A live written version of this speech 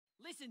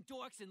Listen,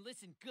 dorks, and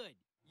listen good.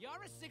 You're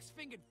a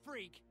six-fingered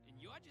freak, and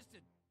you're just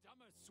a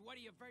dumber,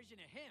 sweatier version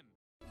of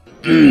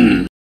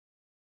him.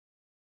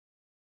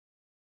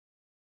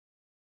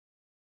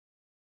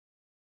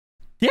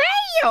 Damn! Hey,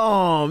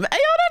 yo, that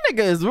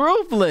nigga is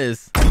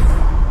ruthless.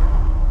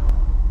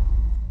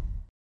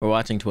 We're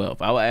watching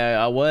 12.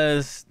 I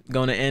was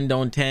going to end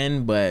on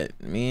 10, but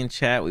me and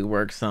chat, we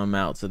worked some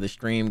out. So the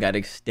stream got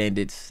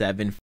extended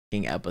 7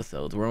 fucking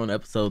episodes. We're on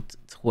episode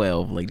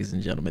 12, ladies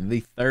and gentlemen. The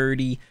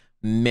 30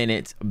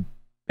 minutes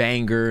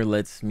banger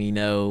lets me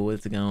know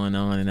what's going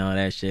on and all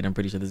that shit. I'm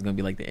pretty sure this is going to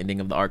be like the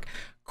ending of the arc.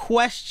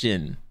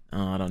 Question.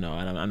 Oh, I don't know.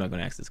 I'm not going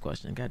to ask this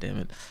question. God damn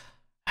it.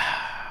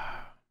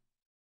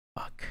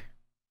 Fuck.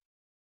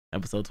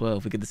 Episode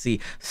 12. We get to see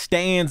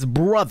Stan's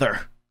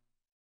brother.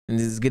 And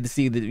this is good to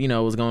see that, you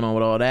know, what's going on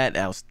with all that.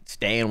 How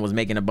Stan was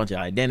making a bunch of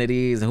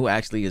identities and who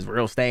actually is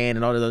real Stan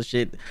and all of those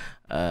shit.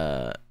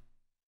 My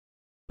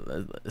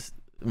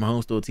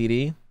homeschool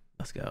TD.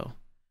 Let's go.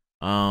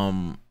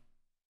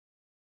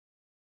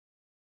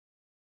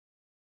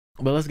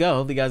 But let's go.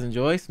 Hope you guys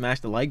enjoy.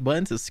 Smash the like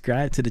button.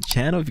 Subscribe to the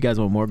channel if you guys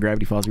want more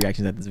Gravity Falls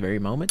reactions at this very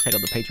moment. Check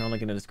out the Patreon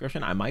link in the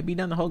description. I might be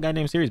done the whole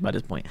goddamn series by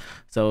this point.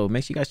 So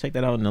make sure you guys check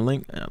that out in the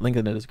link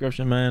in the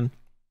description, man.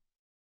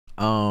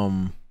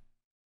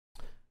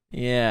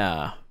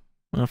 Yeah.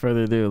 Without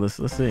further ado, let's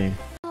see.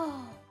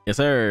 Yes,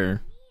 sir.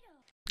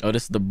 Oh,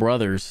 this is the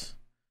brothers.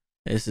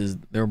 This is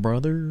their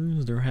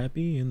brothers. They're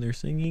happy and they're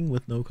singing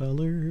with no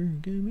color.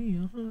 Give me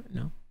a heart.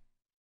 No.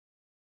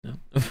 No.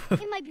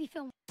 It might be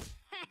filmed.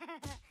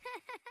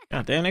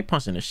 God damn, they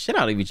punching the shit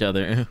out of each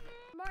other.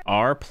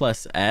 R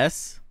plus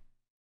S.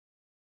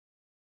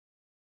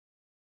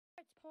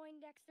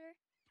 Poindexter.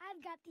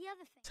 I've got the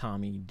other thing.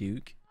 Tommy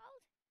Duke.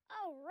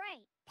 Oh,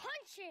 right.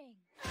 Punching.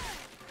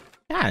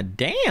 God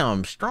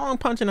damn, strong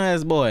punching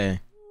ass boy.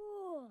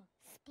 Ooh,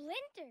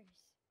 splinters.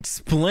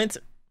 Splint.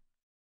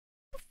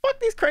 Fuck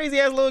these crazy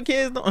ass little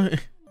kids.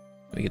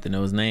 We get to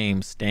know his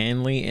name,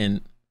 Stanley and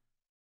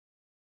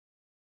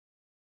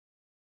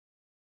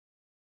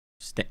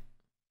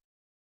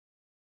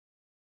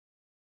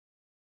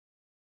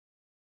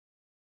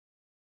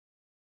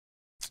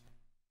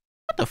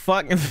What the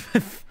fuck?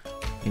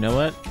 You know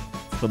what?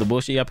 For the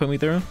bullshit y'all put me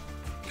through?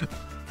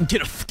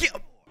 Get a skip.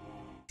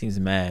 Seems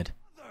mad.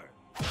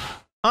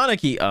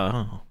 Anarchy.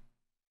 Oh.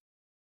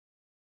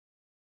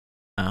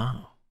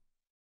 Oh.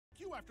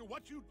 You after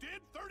what you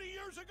did 30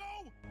 years ago?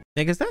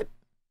 Nigga,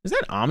 is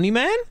that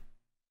Omni-Man?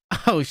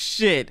 Oh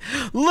shit.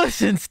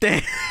 Listen,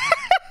 Stan.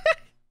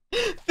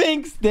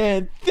 Think,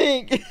 Stan.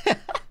 Think.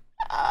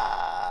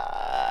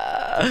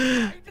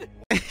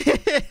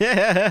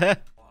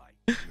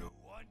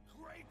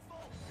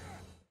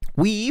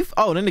 Weave.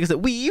 Oh, that nigga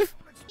said weave.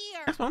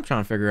 That's what I'm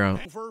trying to figure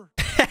out.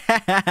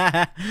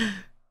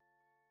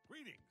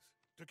 Greetings.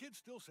 Do kids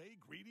still say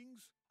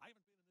greetings? I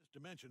haven't been in this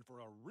dimension for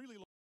a really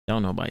long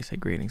Don't nobody say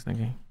greetings,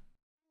 nigga.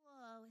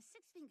 Whoa, a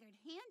six-fingered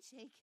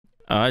handshake.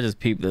 Oh, I just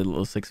peeped the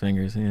little 6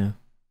 fingers, yeah.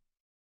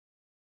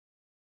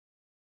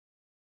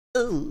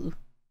 Ooh.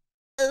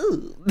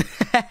 Ooh.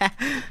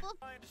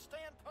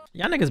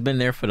 Y'all niggas been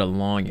there for the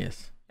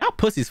longest. Y'all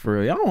pussies for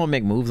real. Y'all don't want to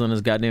make moves on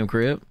this goddamn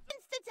crib.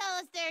 To tell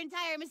us their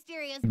entire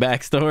mysterious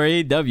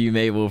Backstory, W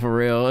Mabel for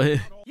real.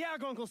 Yeah,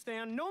 Grunkle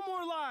Stan, no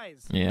more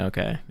lies. Yeah,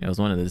 okay. It was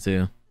one of the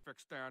two.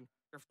 Stan.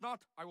 If not,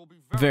 I will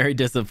be Very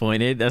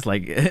disappointed. That's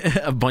like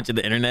a bunch of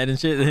the internet and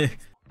shit.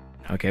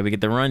 Okay, we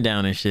get the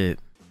rundown and shit.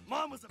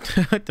 Mom was a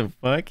What the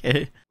fuck?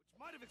 which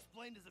might have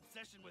explained his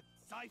obsession with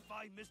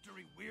sci-fi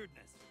mystery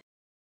weirdness.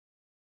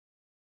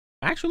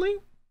 Actually,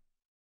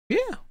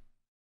 yeah.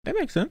 That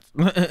makes sense.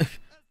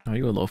 Oh,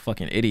 you a little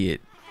fucking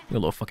idiot. You a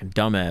little fucking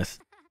dumbass.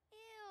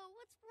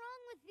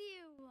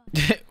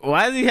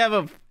 Why does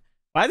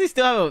he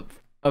still have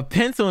a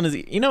pencil in his,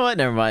 you know what,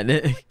 never mind.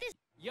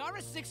 You're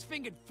a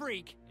six-fingered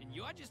freak, and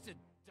you're just a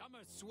dumber,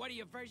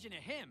 sweatier version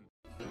of him.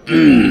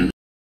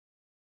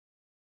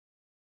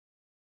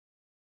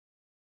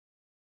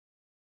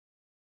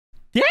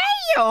 Damn! Hey,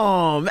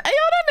 yo,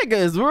 that nigga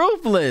is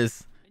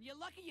ruthless. And you're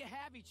lucky you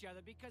have each other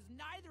because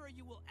neither of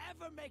you will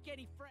ever make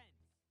any friends.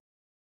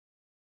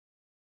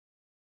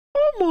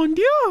 Oh mon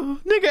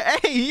dieu, nigga,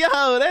 hey,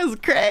 yo, that's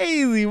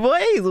crazy, boy.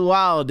 He's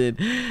wildin'.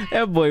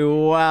 That boy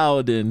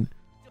wildin'.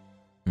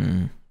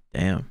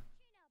 Damn,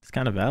 it's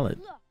kind of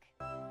valid.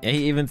 Yeah,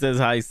 he even says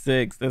high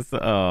 6. That's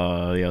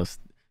oh, yo,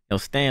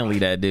 Stanley,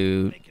 that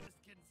dude.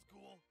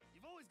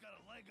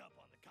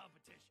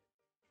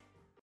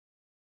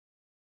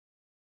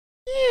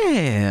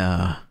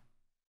 Yeah,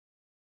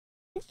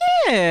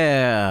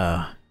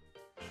 yeah.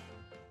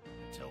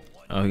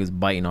 Oh, he was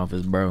biting off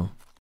his bro.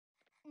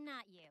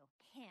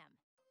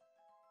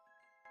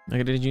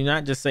 Like, did you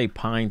not just say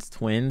Pine's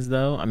twins,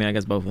 though? I mean, I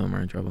guess both of them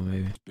are in trouble,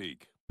 maybe.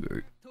 Speak.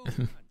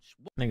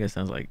 Nigga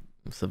sounds like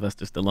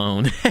Sylvester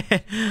Stallone.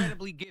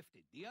 Incredibly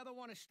gifted. The other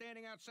one is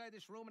standing outside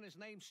this room and his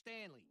name's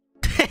Stanley.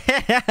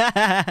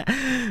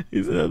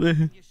 He's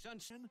another. Your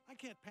son, I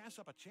can't pass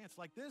up a chance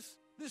like this.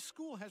 This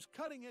school has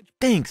cutting edge.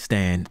 Think,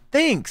 Stan.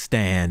 Think,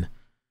 Stan.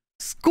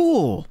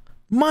 School,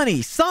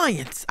 money,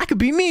 science. I could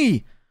be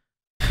me.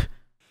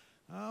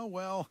 Yeah,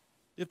 well,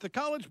 if the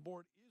college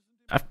board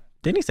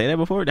Didn't he say that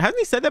before? Hasn't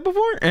he said that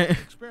before?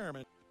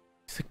 experiment.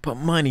 It's like, but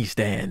money,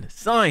 Stan.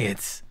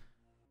 Science.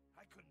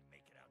 I couldn't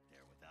make it out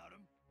there without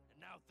him.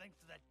 And now, thanks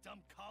to that dumb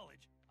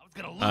college, I was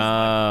gonna lose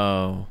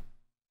Oh.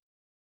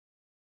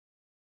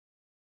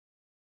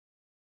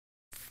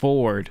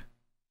 Ford.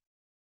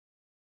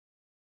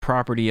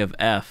 Property of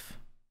F.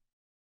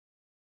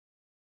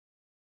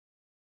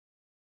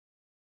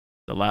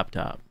 The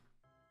laptop.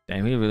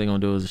 Damn, he really gonna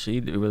do his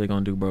shit. He really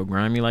gonna do bro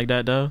grimy like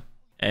that though?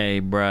 Hey,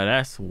 bro,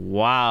 that's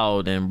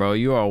wildin', bro.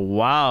 You are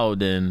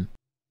wildin'.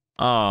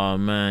 Oh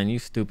man, you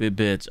stupid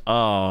bitch.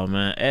 Oh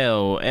man,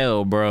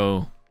 L,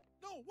 bro.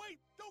 No, wait,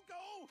 don't go.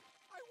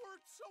 I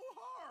worked so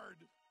hard.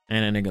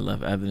 And that nigga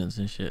left evidence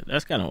and shit.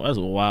 That's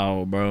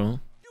wild, bro.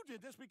 You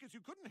did this because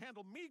you couldn't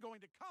handle me going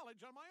to college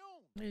on my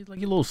own. He's like,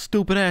 you little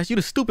stupid ass. You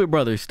the stupid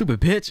brother, stupid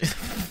bitch.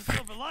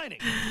 silver lining.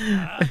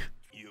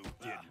 You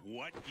did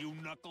what, you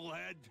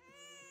knucklehead?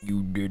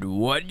 You did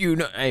what? You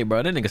know? Hey,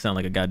 bro, that nigga sound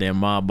like a goddamn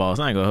mob boss.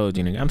 I ain't gonna hold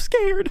you, nigga. I'm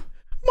scared.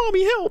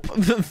 Mommy, help.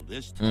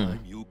 This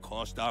time you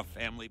cost our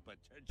family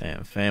potential.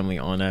 Damn, family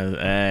on that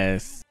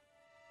ass.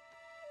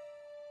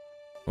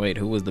 Wait,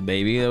 who was the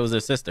baby? That was her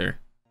sister.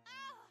 Oh,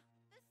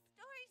 this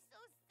story's so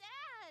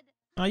sad.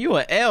 Oh, you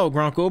a L,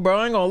 Grunkle, bro.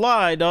 I ain't gonna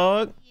lie,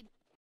 dog.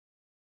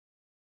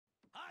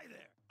 Hi there.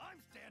 I'm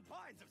Stan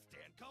Pines of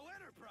Stanco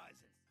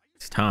Enterprises.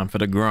 It's time for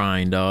the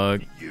grind,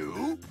 dog.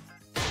 You?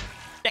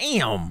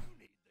 Damn.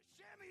 The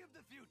chamois of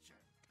the future.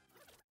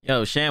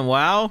 Yo,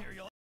 ShamWow.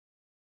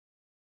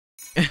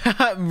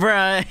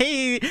 Bruh,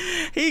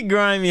 he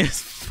grimy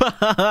as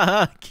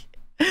fuck.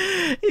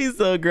 He's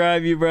so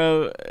grimy,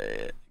 bro.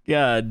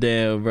 God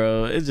damn,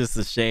 bro. It's just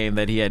a shame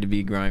that he had to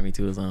be grimy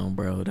to his own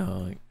bro,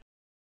 dog.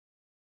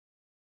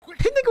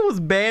 He nigga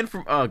was banned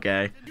from.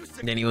 Okay.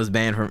 Then he was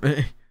banned from.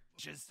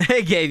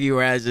 They gave you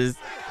rashes.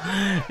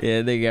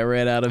 Yeah, they got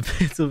ran out of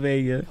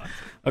Pennsylvania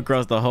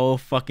across the whole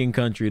fucking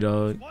country,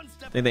 dog.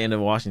 I think they ended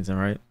up Washington,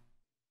 right?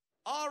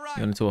 All right.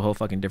 Went into a whole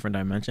fucking different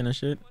dimension and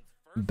shit.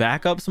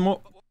 Back up some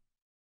more.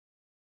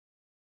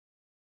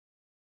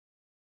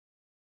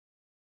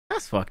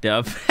 That's fucked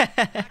up.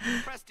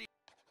 Presty.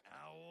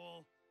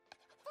 Owl.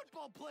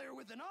 Football player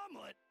with an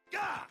omelet.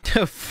 Gah!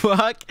 The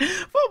fuck?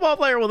 Football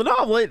player with an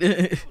omelet.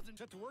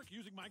 Set to work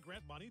using my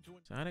grant money to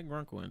So how did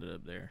Grunkle ended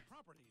up there?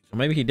 properties. Or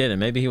maybe he didn't.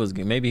 Maybe he was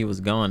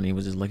gone and he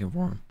was just looking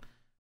for him.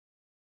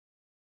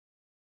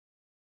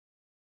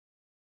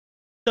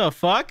 The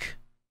fuck?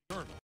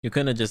 You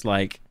couldn't have just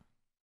like,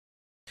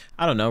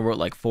 I don't know, wrote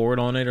like forward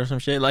on it or some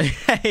shit. Like,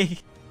 hey.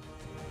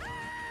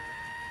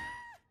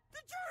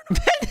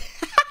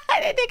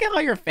 That nigga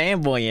like you're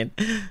fanboying.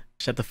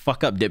 Shut the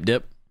fuck up, Dip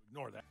Dip.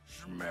 Ignore that.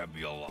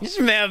 Schmabula.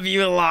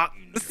 Schmabula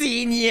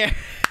Senior.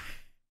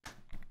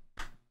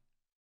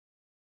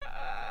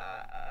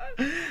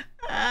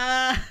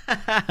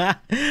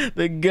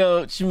 The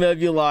goat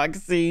Schmebulok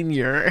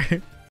Senior.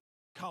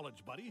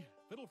 College buddy,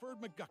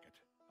 Fiddleford McGucket.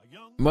 A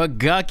young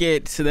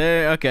McGucket.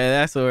 There. Okay,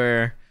 that's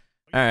where.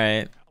 All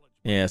right.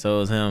 Yeah, so it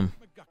was him.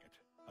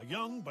 McGucket. A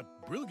young but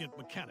brilliant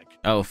mechanic.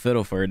 Oh,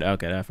 Fiddleford.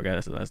 Okay, I forgot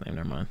that's the last name.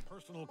 Never mind.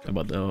 Personal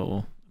About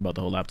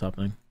the whole laptop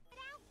thing.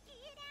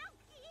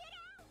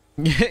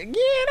 Get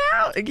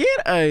out, Get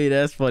out. Hey,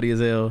 that's funny as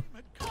hell.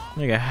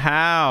 Nigga,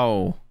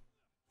 how?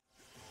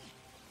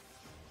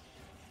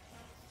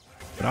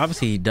 But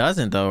obviously he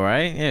doesn't though,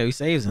 right? Yeah, he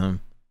saves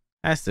him.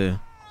 Has to.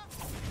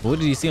 What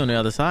did you see on the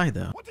other side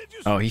though? What did you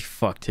Oh, he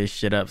fucked his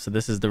shit up. So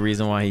this is the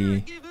reason why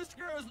he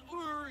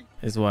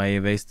is why he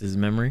erased his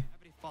memory.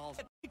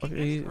 Fuck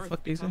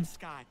these things.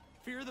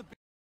 Fear the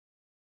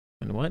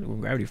And what? When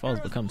gravity falls,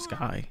 become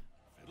sky.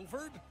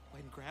 Fiddleford?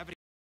 when gravity.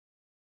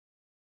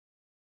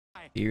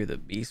 Fear the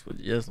beast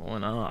with just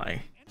one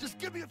eye. Just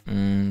give me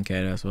a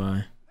Okay, that's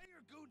why. pay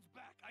your goons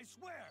back, I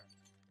swear.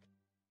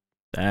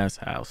 That's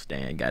how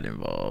Stan got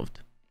involved.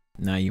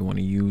 Now you want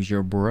to use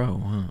your bro,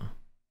 huh?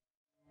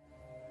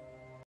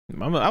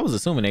 I was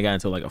assuming they got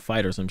into like a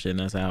fight or some shit, and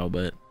that's how,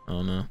 but I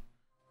don't know.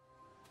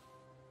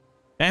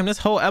 Damn, this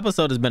whole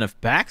episode has been a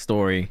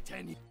backstory.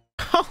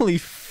 Holy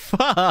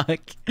fuck.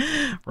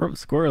 Rope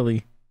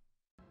squirrely.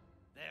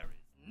 There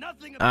is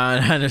nothing I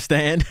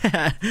understand.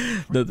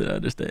 Nothing I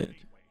understand.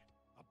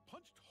 A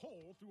punched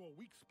hole through a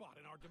weak spot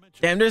in our dimension.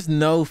 Damn, there's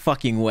no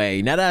fucking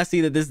way. Now that I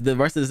see that the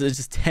rest of this is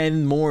just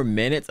 10 more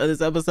minutes of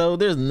this episode,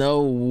 there's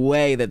no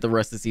way that the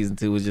rest of season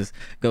 2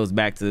 goes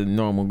back to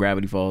normal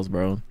Gravity Falls,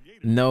 bro.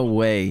 No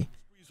way.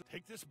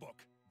 Take this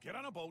book, get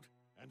on a boat,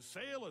 and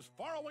sail as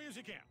far away as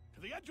you can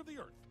to the edge of the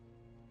earth.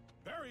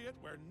 Bury it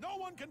where no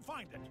one can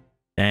find it.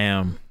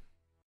 Damn.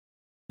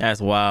 That's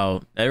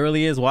wild. That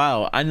really is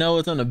wild. I know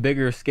it's on a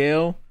bigger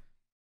scale,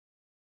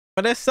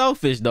 but that's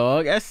selfish,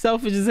 dog. That's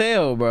selfish as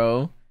hell,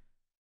 bro.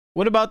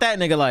 What about that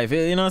nigga life?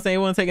 You know what I'm saying? He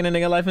wasn't taking a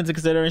nigga life into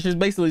consideration. It's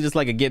basically just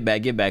like a get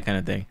back kind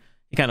of thing.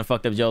 He kind of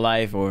fucked up your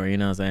life, or, you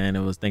know what I'm saying?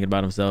 It was thinking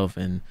about himself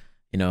and,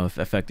 you know,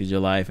 affected your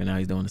life, and now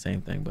he's doing the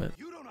same thing, but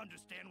You don't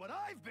understand what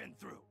I've been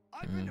through.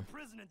 I've been to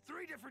prison in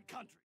 3 different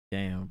countries.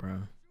 damn, bro. Threw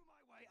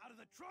my way out of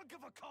the trunk of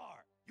a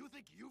car. You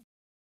think you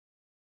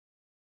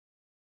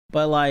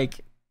But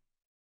like,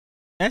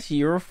 That's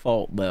your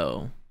fault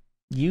though.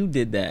 You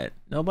did that.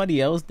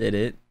 Nobody else did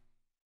it.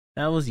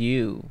 That was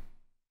you.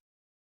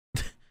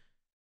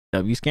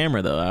 W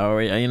scammer though. I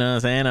already, you know what I'm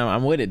saying?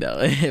 I'm with it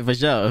though. For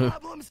sure.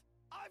 Problems?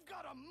 I've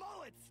got a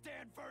mullet,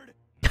 Stanford.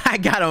 I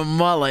got a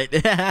mullet.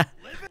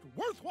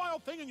 Worthwhile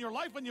thing in your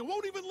life and you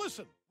won't even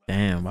listen.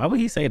 Damn, why would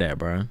he say that,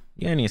 bro?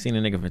 You ain't even seen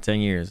a nigga for 10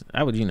 years.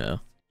 How would you know?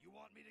 You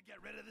want me to get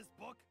rid of this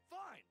book? Fine,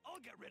 I'll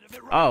get rid of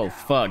it right Oh, now.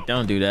 fuck.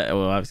 Don't do that.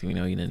 Well, obviously, we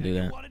know you didn't do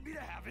You that. wanted me to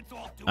have it, so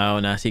I'll do Oh,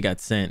 it. nah, she got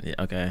sent.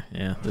 Okay,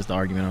 yeah. This is the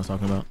argument I was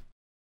talking about.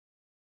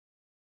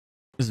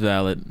 It's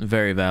valid.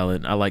 Very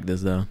valid. I like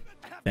this, though.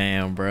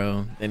 Damn,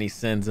 bro. Then he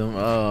sends him.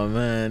 Oh,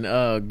 man.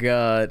 Oh,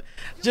 God.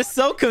 Just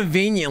so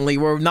conveniently,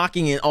 we're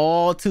knocking it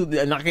all to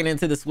knocking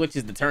into the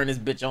switches to turn this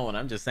bitch on.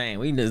 I'm just saying.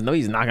 We just know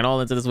he's knocking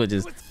all into the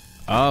switches.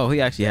 Oh,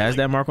 he actually has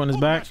that mark on his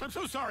back? Gosh, I'm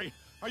so sorry.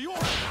 Are you all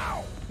right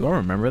now? Do I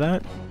remember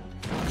that?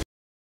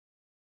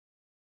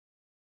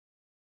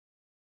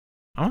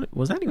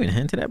 Was that even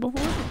hinted at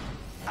before?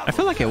 I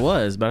feel like it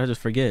was, but I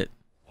just forget.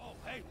 Oh,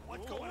 hey,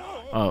 what's going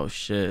on? Oh,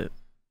 shit.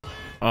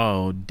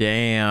 Oh,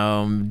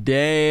 damn.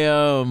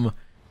 Damn.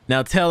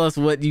 Now tell us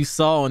what you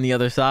saw on the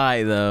other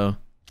side, though.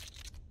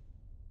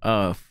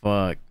 Oh,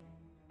 fuck.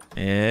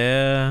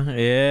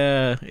 Yeah.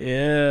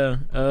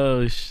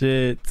 Oh,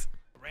 shit.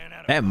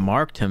 That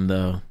marked him,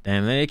 though.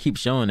 Damn, they keep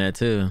showing that,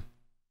 too.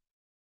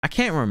 I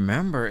can't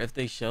remember if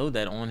they showed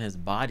that on his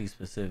body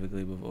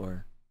specifically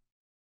before.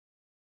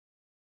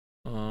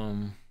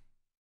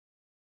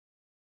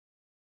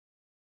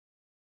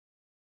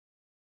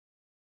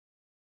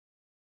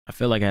 I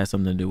feel like it has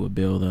something to do with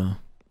Bill, though.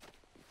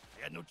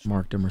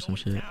 Marked him or some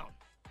shit.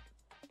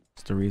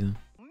 That's the reason.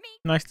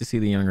 Nice to see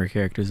the younger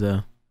characters,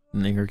 though.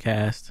 The younger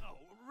cast. Oh,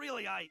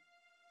 really,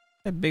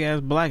 That big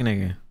ass black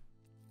nigga.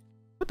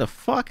 What the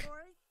fuck?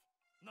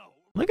 No.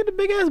 Look at the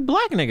big ass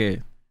black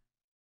nigga.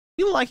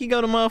 You look like he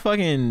go to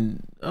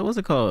motherfucking what's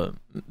it called?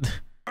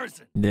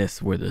 Person.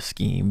 This where the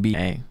scheme be.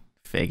 Hey,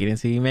 fake it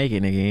until you make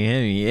it, nigga. You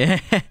hear me? Yeah.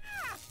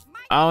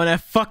 Oh, and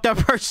that fucked up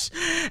person.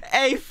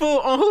 Hey, fool,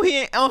 on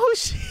who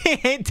she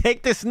ain't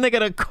take this nigga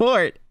to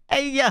court.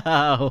 Hey,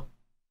 yo.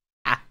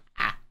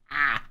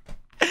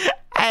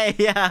 Hey,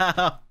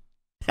 yo.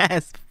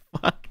 That's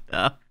fucked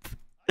up.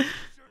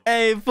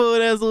 Hey, fool,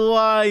 that's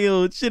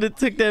wild. Should have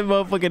took that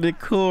motherfucker to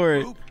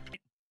court.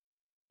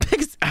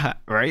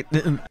 Right?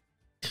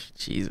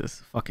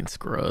 Jesus, fucking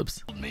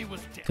scrubs.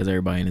 Because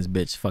everybody in this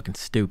bitch fucking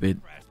stupid.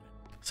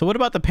 So what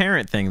about the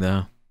parent thing,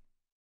 though?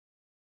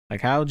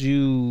 Like, how'd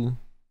you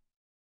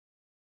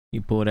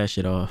pull that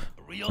shit off?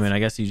 I mean, I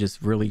guess you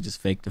just really just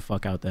faked the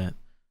fuck out that.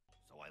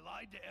 So I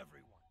lied to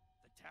everyone.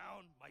 The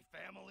town, my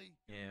family.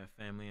 Yeah,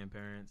 family and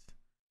parents.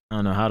 I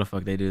don't know how the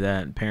fuck they do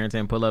that. Parents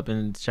ain't pull up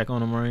and check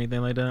on them or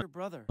anything like that. Your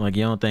brother. Like,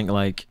 you don't think,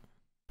 like,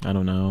 I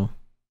don't know.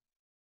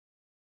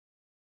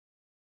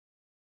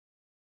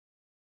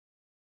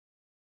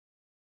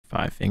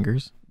 Five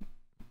fingers.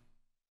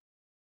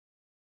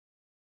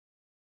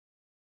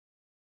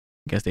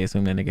 Guess they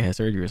assume that nigga had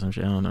surgery or some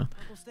shit. I don't know.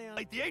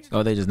 Like the agent.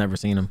 Oh, they just never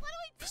seen him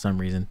for some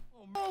reason.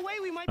 Oh,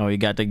 wait, we might. Oh, he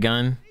got the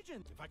gun.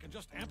 If I can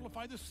just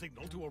amplify the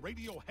signal to a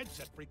radio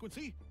headset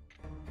frequency.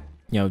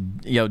 Yo,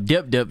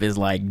 Dip is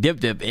like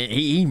Dip.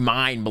 He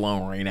mind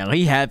blown right now.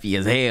 He happy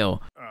as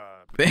hell.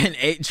 And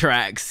 8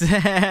 tracks.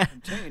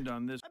 Contained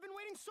on this. I've been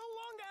waiting so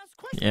long to ask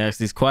questions. Yeah, ask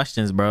these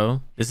questions,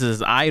 bro. This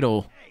is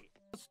idol.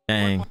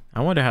 Dang,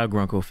 I wonder how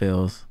Grunkle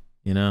feels.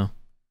 You know,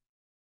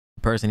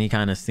 the person he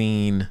kind of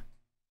seen,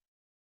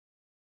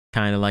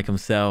 kind of like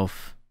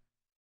himself,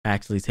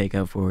 actually take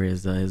up for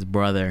his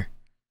brother,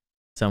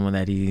 someone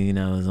that he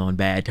is on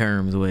bad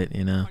terms with.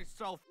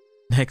 Myself.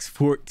 Next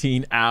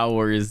 14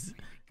 hours,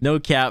 no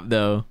cap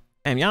though.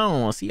 Damn, y'all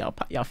don't want to see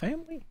y'all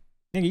family.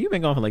 Nigga, you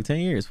been gone for like 10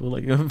 years. For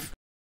like,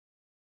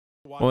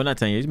 well, not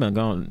 10 years. You've been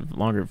gone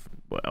longer.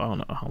 Well, I don't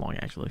know how long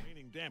actually.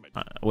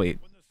 Wait,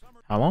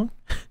 how long?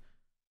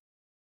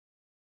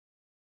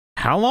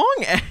 How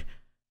long?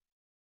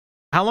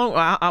 How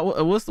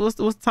long? What's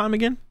the time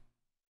again?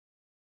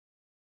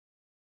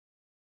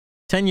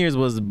 10 years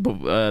was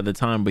the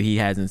time, but he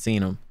hasn't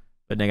seen him.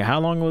 But nigga, how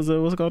long was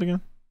what's it called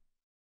again?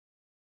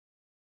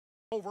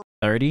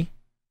 30.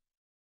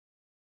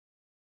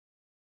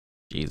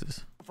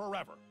 Jesus.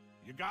 Forever.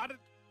 You got it?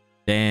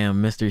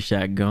 Damn, Mr.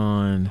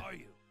 Shotgun. Are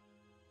you?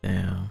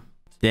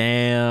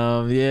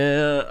 Damn.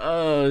 Yeah.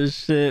 Oh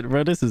shit,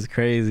 bro. This is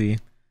crazy.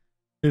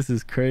 This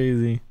is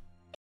crazy.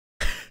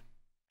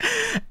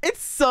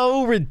 It's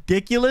so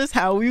ridiculous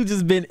how we've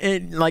just been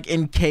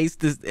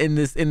encased in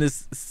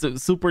this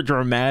super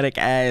dramatic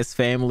ass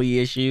family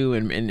issue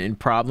and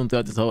problem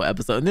throughout this whole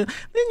episode. And then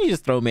you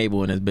just throw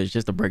Mabel in this bitch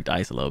just to break the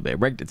ice a little bit,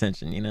 break the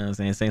tension. You know what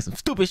I'm saying some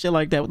stupid shit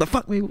like that. What the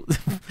fuck, Mabel?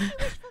 Wishful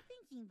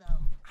thinking,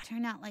 though.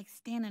 Turn out like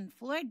Stan and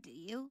Ford, do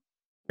you?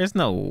 There's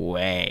no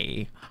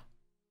way.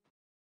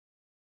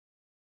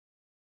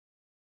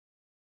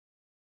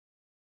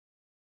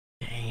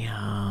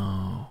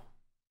 Damn.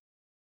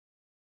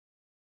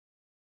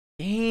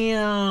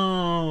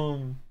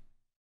 Damn.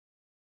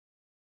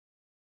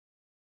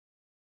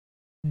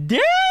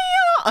 Damn.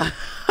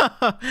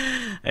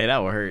 Hey, that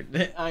would hurt.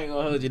 I ain't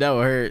gonna hold you. That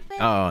would hurt.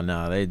 Oh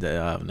no,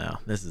 oh no.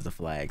 This is the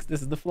flags.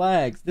 This is the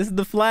flags. This is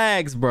the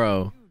flags,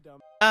 bro.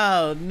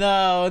 Oh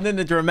no. And then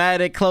the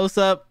dramatic close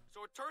up.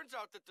 So it turns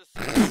out that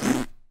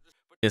the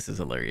This is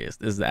hilarious.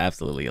 This is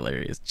absolutely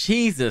hilarious.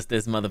 Jesus,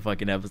 this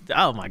motherfucking episode.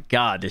 Oh my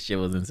god, this shit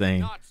was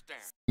insane.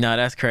 No,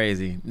 that's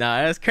crazy.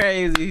 No, that's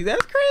crazy.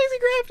 That's crazy,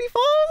 Gravity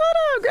Falls. Hold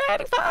on,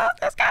 Gravity Falls.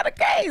 That's kind of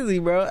crazy,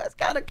 bro. That's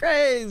kind of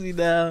crazy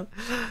now.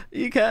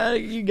 You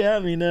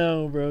got me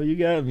now, bro. You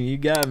got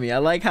me. I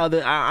like how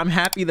I'm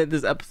happy that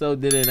this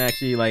episode didn't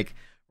actually like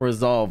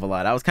resolve a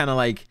lot. I was kind of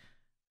like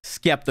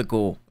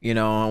skeptical, you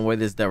know, on where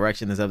this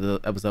direction this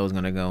episode is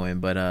gonna go in,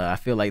 but I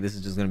feel like this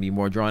is just gonna be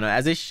more drawn out,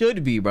 as it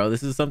should be, bro.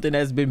 This is something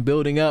that's been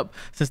building up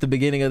since the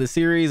beginning of the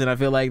series, and I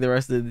feel like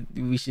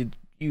we should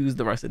use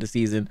the rest of the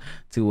season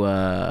to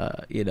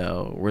you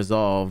know,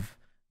 resolve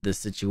the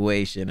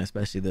situation,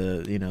 especially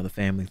the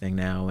family thing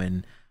now.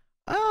 And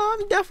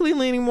I'm definitely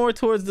leaning more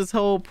towards this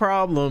whole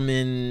problem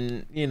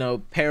in, you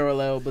know,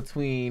 parallel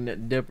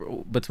between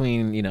Dipper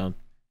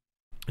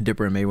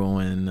and Mabel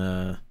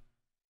and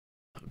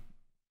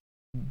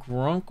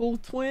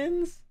Grunkle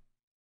twins,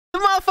 the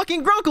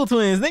motherfucking Grunkle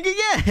twins, nigga.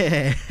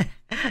 Yeah.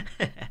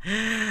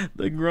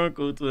 The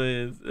Grunkle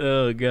twins.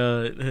 Oh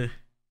god.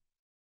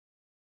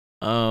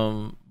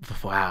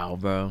 Wow,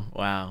 bro.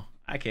 Wow.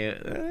 I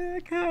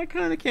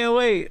kind of can't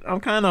wait. I'm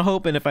kind of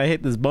hoping if I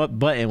hit this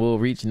button, we'll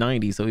reach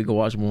 90 so we can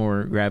watch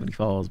more Gravity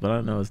Falls, but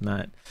I know it's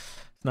not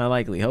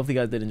likely. Hopefully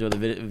you guys did enjoy the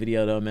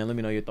video though, man. Let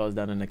me know your thoughts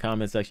down in the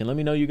comment section. Let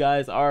me know you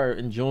guys are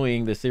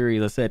enjoying the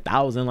series. I said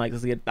 1,000 likes.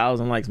 Let's get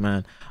 1,000 likes,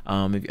 man.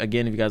 If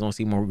you guys want to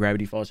see more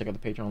Gravity Falls, check out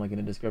the Patreon link in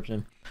the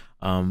description.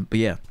 But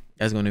yeah,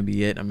 that's going to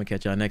be it. I'm gonna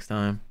catch y'all next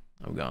time.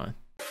 I'm gone.